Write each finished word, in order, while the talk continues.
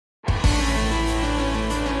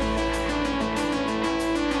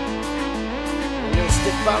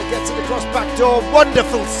Val gets it across back door.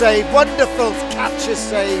 Wonderful save, wonderful catcher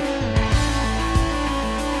save.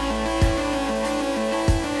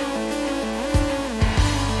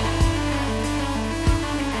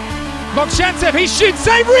 Mokshantev, he shoots,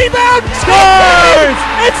 save, rebound! Scores!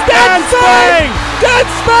 It's Dan Spang! Dan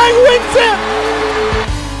Spang wins it!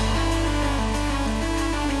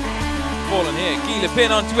 Fallen here, Guy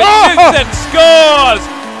Lepin onto it, shoots and scores!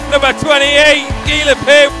 Number 28, Guy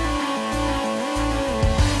Lepin.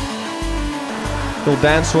 He'll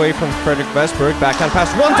dance away from Frederick Westberg, backhand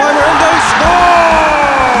pass, one-timer, and they score!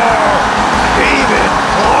 David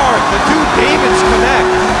Clark, the two Davids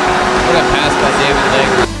connect. What a pass by David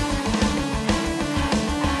Legg.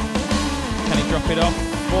 Can he drop it off?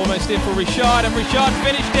 Almost in for Richard, and Richard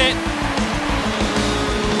finished it.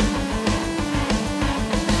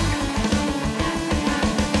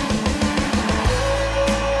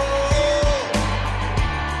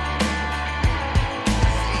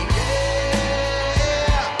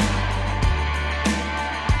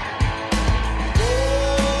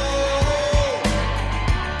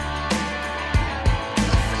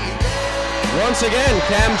 Once again,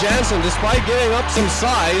 Cam Jansen, despite giving up some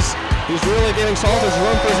size, he's really giving Salters a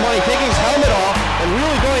run for his money, taking his helmet off, and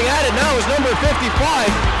really going at it now is number 55,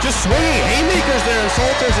 just swinging haymakers there, and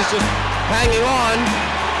Salters is just hanging on.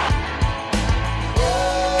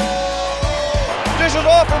 Dish it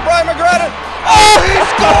off for Brian McGrattan. Oh, he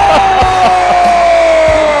scores!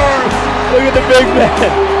 Look at the big man.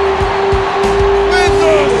 With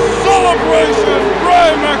the celebration,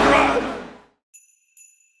 Brian McGrattan.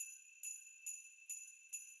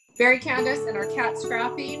 Barry Candace and our cat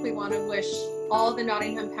Scrappy, we want to wish all the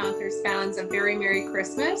Nottingham Panthers fans a very Merry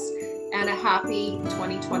Christmas and a happy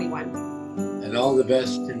 2021. And all the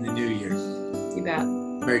best in the new year. You bet.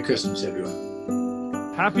 Merry Christmas,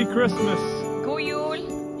 everyone. Happy Christmas. God jul.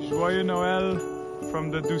 Joyeux Noël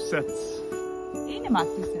from the Doucettes. Innemat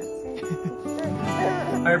Doucettes.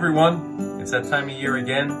 Hi everyone, it's that time of year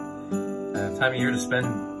again. Time of year to spend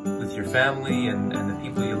with your family and the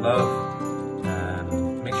people you love.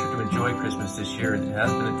 Make sure to enjoy Christmas this year. It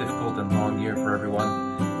has been a difficult and long year for everyone,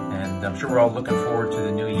 and I'm sure we're all looking forward to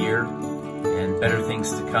the new year and better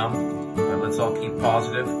things to come. But let's all keep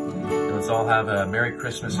positive, and let's all have a Merry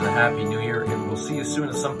Christmas and a Happy New Year, and we'll see you soon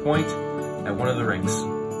at some point at one of the rinks.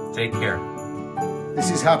 Take care.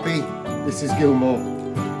 This is Happy, this is Gilmore,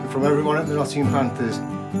 and from everyone at the Nottingham Panthers,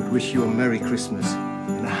 we wish you a Merry Christmas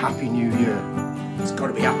and a Happy New Year. It's got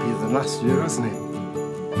to be happier than last year, hasn't it?